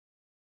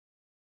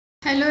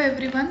Hello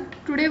everyone.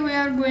 Today we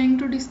are going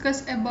to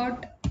discuss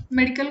about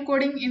medical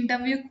coding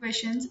interview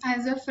questions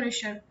as a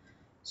fresher.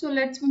 So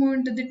let's move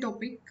into the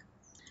topic.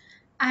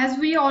 As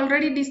we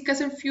already discussed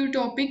a few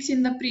topics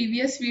in the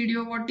previous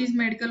video, what is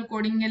medical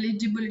coding,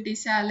 eligibility,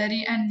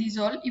 salary and these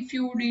all. If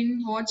you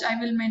didn't watch, I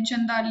will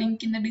mention the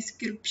link in the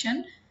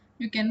description.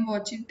 You can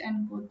watch it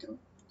and go through.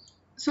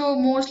 So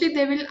mostly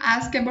they will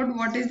ask about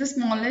what is the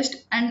smallest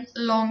and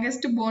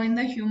longest bone in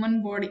the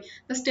human body.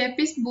 The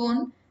stapes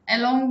bone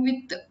along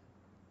with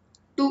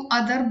two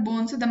other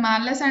bones, the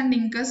malleus and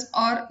incus,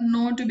 are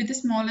known to be the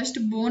smallest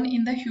bone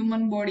in the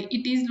human body.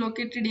 It is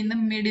located in the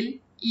middle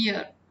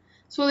ear.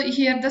 So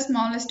here the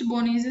smallest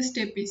bone is the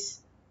stapes.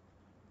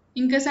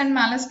 Incus and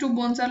malleus, two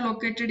bones, are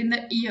located in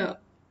the ear.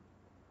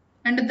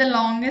 And the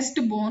longest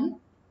bone,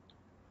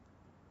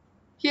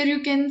 here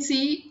you can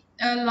see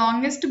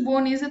longest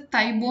bone is a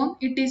thigh bone.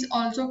 It is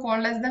also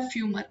called as the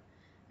femur.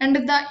 And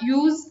the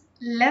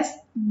useless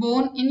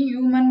bone in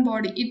human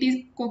body, it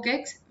is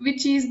coccyx,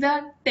 which is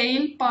the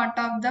tail part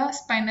of the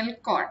spinal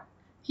cord.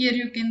 Here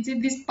you can see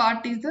this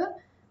part is the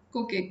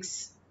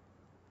coccyx,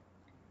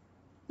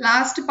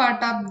 last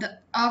part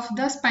of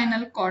the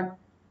spinal cord.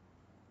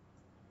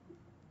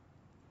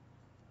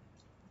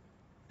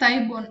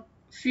 Thigh bone,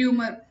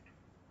 femur.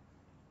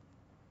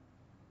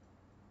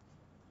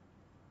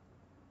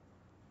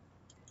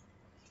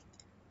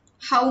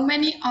 How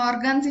many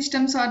organ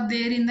systems are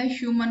there in the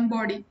human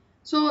body?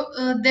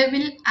 So they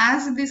will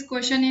ask this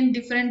question in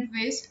different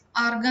ways: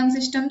 organ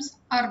systems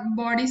or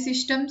body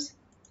systems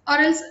or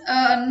else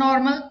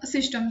normal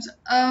systems.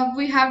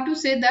 We have to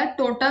say that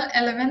total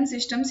 11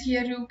 systems.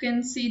 Here you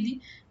can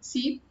see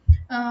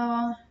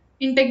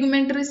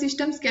integumentary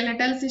system,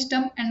 skeletal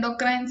system,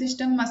 endocrine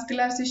system,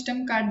 muscular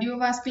system,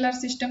 cardiovascular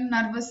system,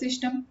 nervous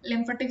system,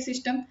 lymphatic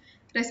system,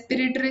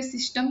 respiratory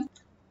system,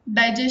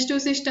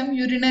 digestive system,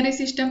 urinary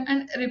system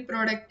and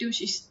reproductive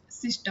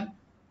system.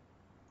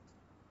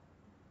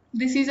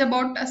 This is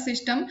about a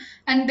system,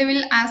 and they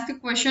will ask a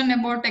question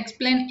about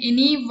explain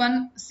any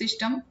one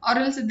system, or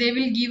else they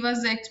will give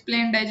us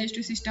explain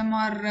digestive system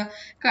or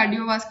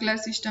cardiovascular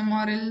system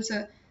or else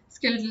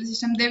skeletal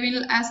system. They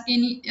will ask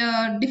any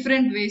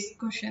different ways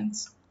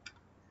questions.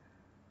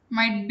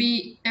 Might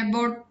be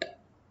about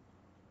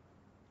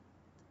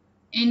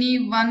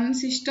any one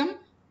system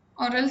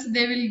or else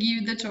they will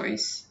give the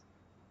choice.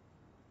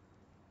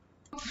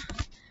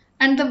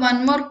 And the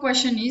one more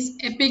question is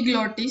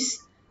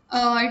epiglottis.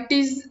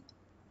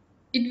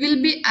 It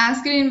will be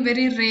asked in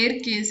very rare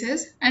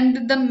cases,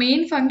 and the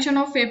main function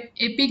of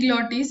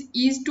epiglottis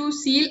is to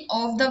seal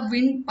off the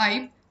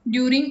windpipe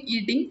during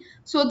eating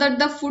so that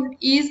the food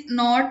is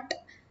not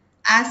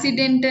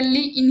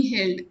accidentally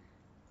inhaled.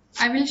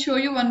 I will show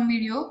you one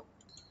video.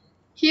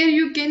 Here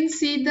you can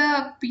see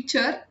the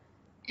picture: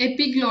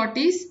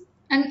 epiglottis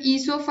and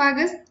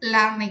esophagus,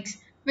 larynx.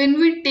 When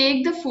we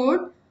take the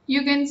food,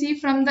 you can see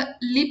from the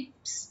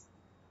lips,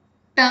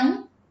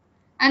 tongue,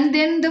 and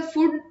then the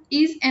food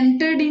is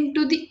entered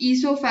into the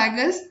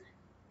esophagus.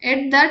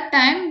 At that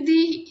time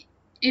the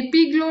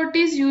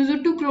epiglottis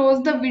used to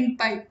close the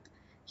windpipe.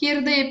 Here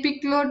the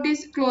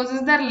epiglottis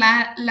closes the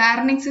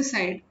larynx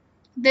side.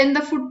 Then the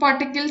food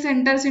particles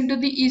enters into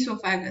the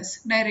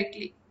esophagus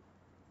directly.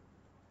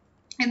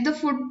 If the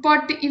food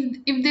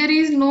if there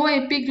is no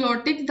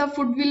epiglottis, the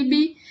food will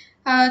be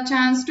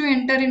chance to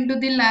enter into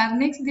the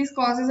larynx. This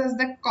causes us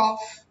the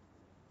cough.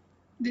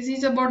 This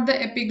is about the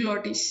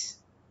epiglottis.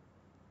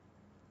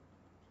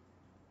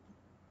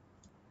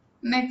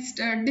 Next,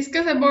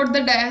 discuss about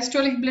the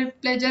diastolic blood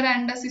pressure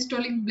and the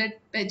systolic blood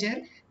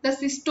pressure. The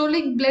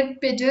systolic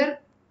blood pressure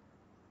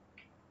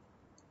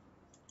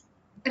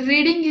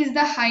reading is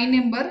the high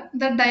number,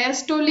 the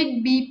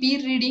diastolic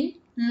BP reading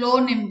low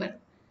number.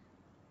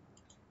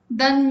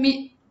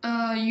 The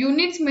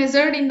units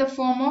measured in the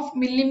form of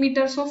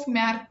millimeters of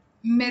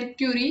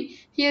mercury.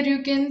 Here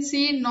you can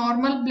see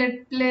normal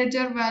blood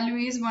pressure value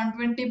is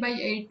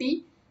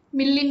 120/80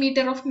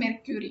 millimeter of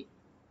mercury.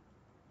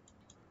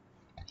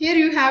 Here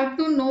you have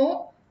to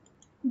know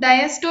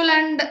diastole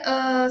and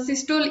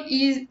systole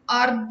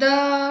are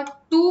the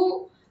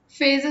two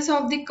phases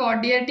of the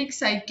cardiac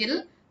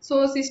cycle.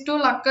 So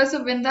systole occurs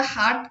when the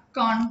heart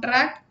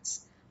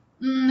contracts,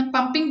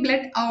 pumping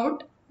blood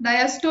out.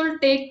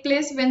 Diastole takes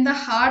place when the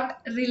heart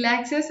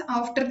relaxes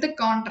after the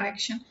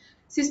contraction.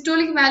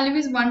 Systolic value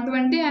is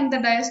 120 and the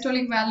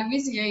diastolic value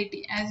is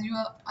 80,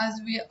 as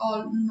we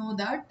all know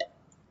that.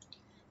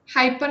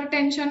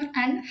 Hypertension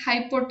and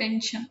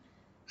hypotension.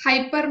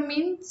 Hyper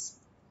means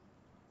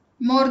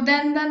more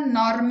than the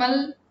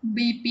normal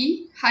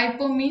BP.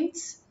 Hypo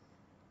means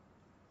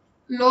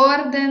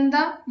lower than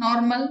the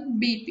normal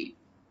BP.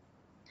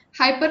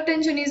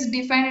 Hypertension is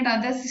defined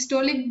as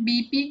systolic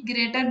BP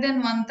greater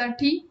than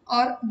 130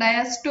 or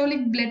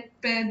diastolic blood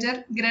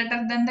pressure greater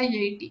than the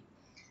 80.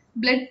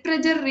 Blood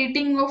pressure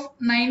rating of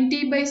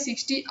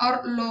 90/60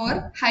 or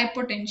lower,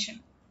 hypotension.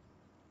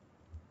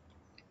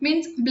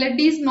 Means blood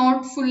is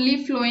not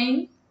fully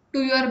flowing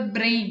to your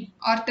brain,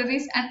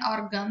 arteries and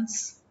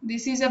organs.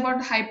 This is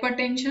about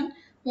hypertension.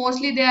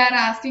 Mostly they are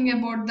asking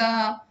about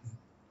the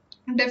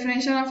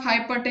definition of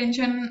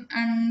hypertension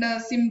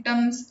and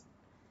symptoms.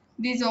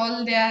 These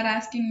all they are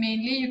asking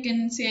mainly. You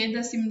can say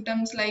the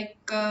symptoms like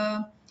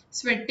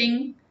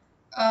sweating,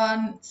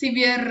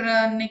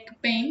 severe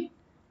neck pain,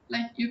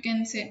 like you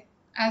can say.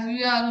 As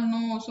we all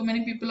know, so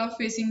many people are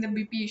facing the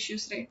BP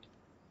issues, right?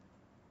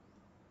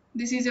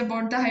 This is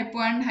about the hypo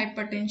and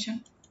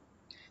hypertension.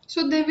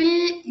 So they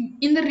will,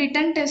 in the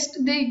written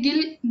test, they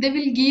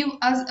will give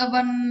us a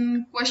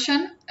one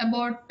question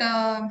about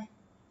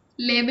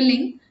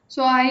labeling.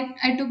 So I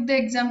took the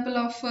example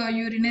of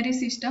urinary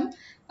system.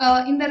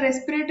 In the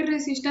respiratory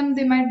system,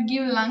 they might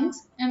give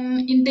lungs,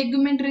 and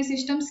integumentary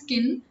system,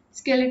 skin,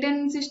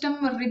 skeleton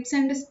system, ribs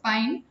and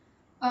spine.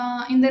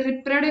 In the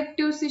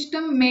reproductive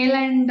system, male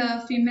and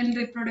female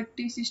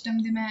reproductive system,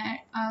 they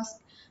may ask.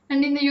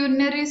 And in the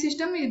urinary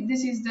system,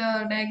 this is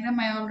the diagram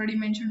I already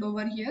mentioned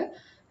over here.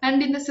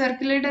 And in the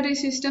circulatory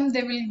system,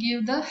 they will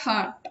give the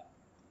heart.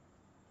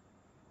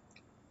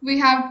 We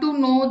have to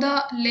know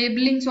the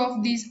labelings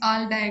of these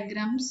all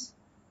diagrams,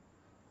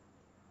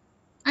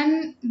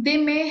 and they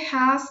may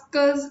ask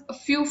us a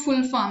few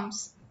full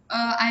forms.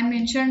 I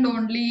mentioned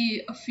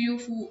only a few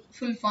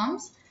full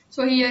forms.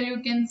 So here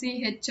you can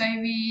see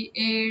HIV,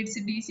 AIDS,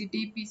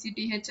 DCT,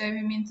 PCT.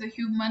 HIV means a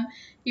human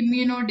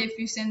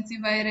immunodeficiency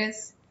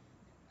virus.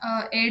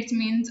 AIDS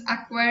means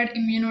acquired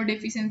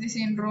immunodeficiency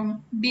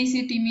syndrome.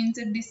 DCT means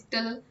a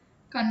distal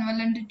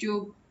convoluted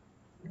tube.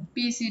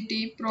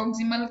 PCT,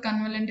 proximal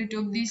convoluted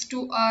tube. These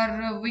two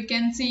are we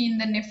can see in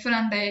the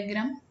nephron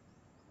diagram.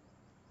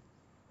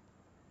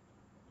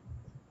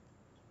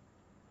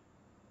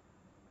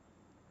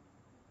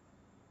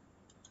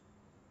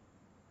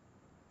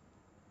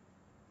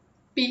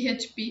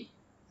 PHP,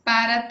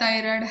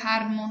 parathyroid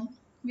hormone,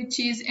 which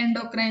is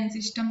endocrine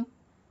system.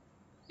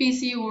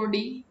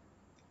 PCOD,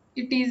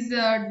 it is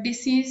a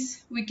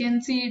disease. We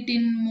can see it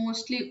in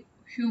mostly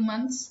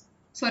humans.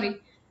 Sorry,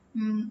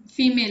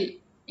 female.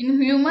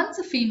 In humans,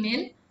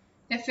 female.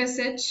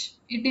 FSH,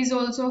 it is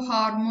also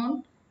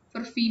hormone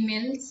for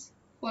females,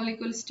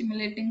 follicle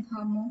stimulating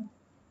hormone.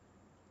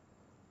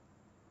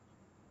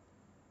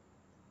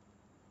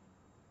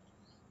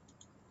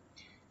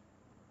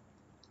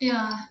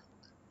 Yeah,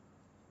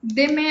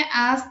 they may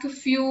ask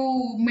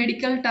few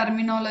medical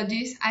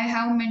terminologies. I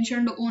have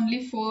mentioned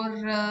only four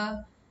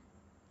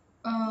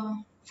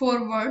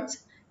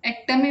words.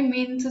 Ectomy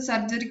means a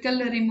surgical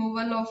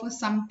removal of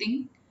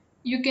something.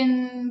 You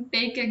can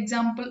take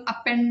example of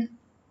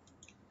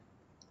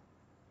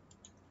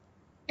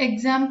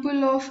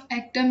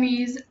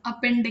ectomy is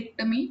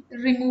appendectomy,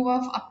 remove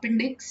of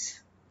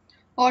appendix.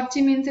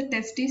 Orchi means a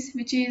testis,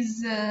 which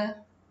is I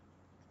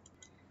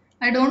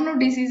don't know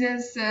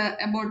diseases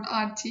about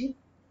Archie.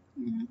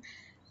 Mm.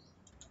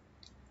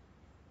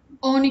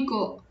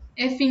 Onycho,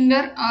 a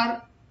finger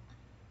or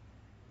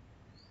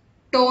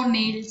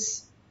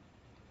toenails.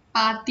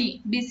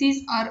 Pathi,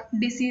 disease or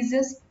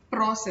diseases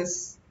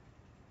process.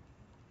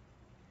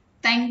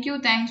 Thank you.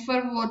 Thanks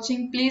for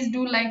watching. Please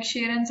do like,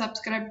 share and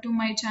subscribe to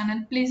my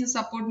channel. Please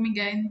support me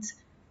guys.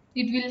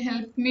 It will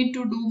help me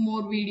to do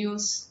more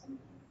videos.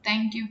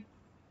 Thank you.